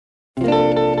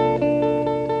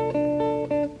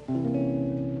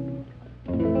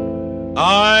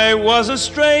I was a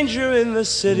stranger in the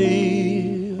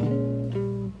city.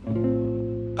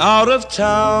 Out of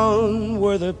town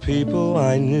were the people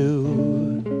I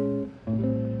knew.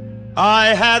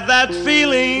 I had that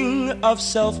feeling of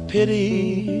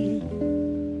self-pity.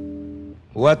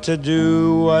 What to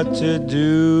do, what to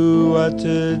do, what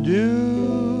to do.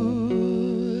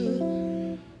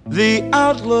 The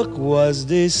outlook was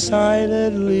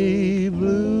decidedly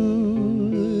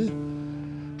blue.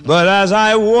 But as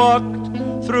I walked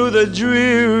through the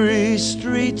dreary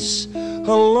streets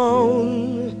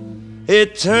alone,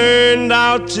 it turned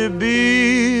out to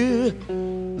be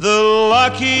the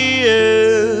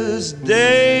luckiest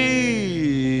day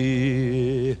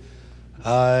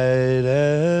I'd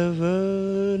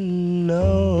ever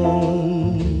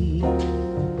known.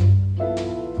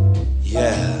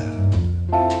 Yeah.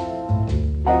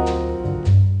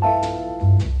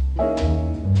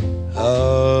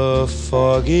 A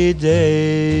foggy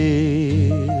day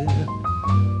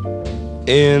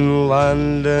in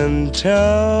London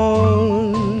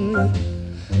town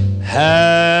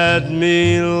had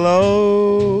me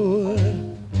low,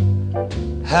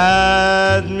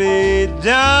 had me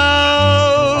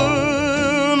down.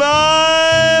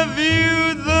 I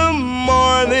viewed the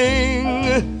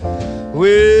morning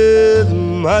with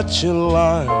much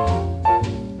alarm.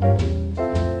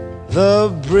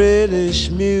 The British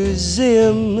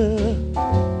Museum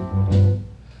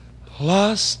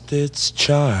lost its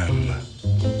charm.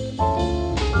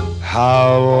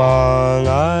 How long,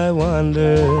 I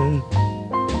wondered,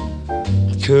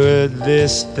 could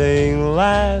this thing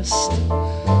last?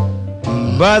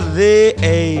 But the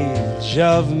age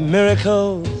of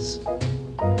miracles,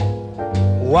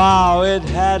 wow, it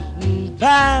hadn't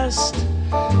passed.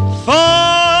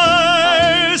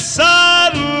 For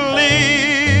suddenly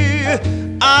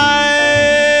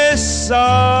I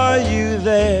saw you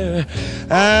there,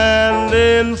 and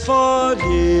in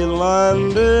foggy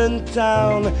London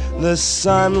town the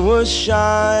sun was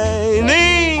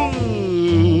shining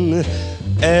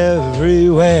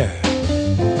everywhere.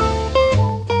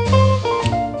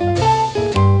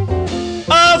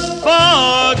 A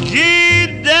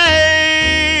foggy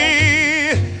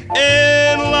day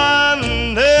in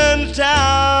London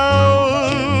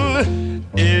town,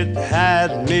 it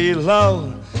had me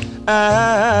low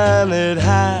and it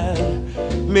had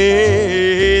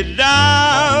me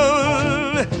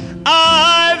down.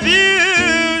 I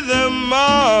viewed the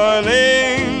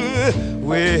morning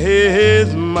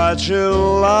with much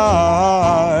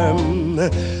alarm.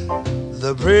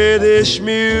 The British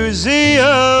Museum,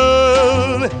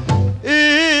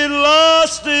 it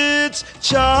lost its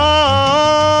charm.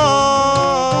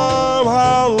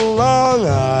 How long,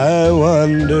 I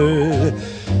wondered,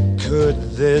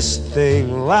 could this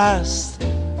thing last?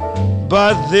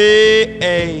 But the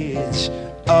age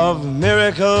of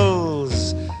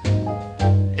miracles,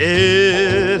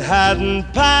 it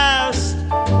hadn't passed.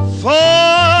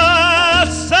 For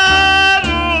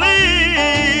suddenly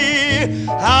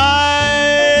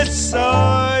I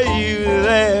saw you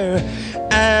there,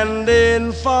 and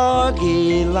in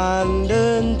foggy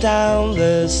London town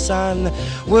the sun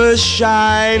was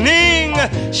shining,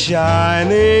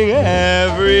 shining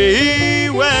everywhere.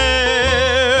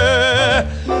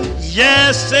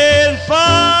 Yes, in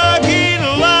foggy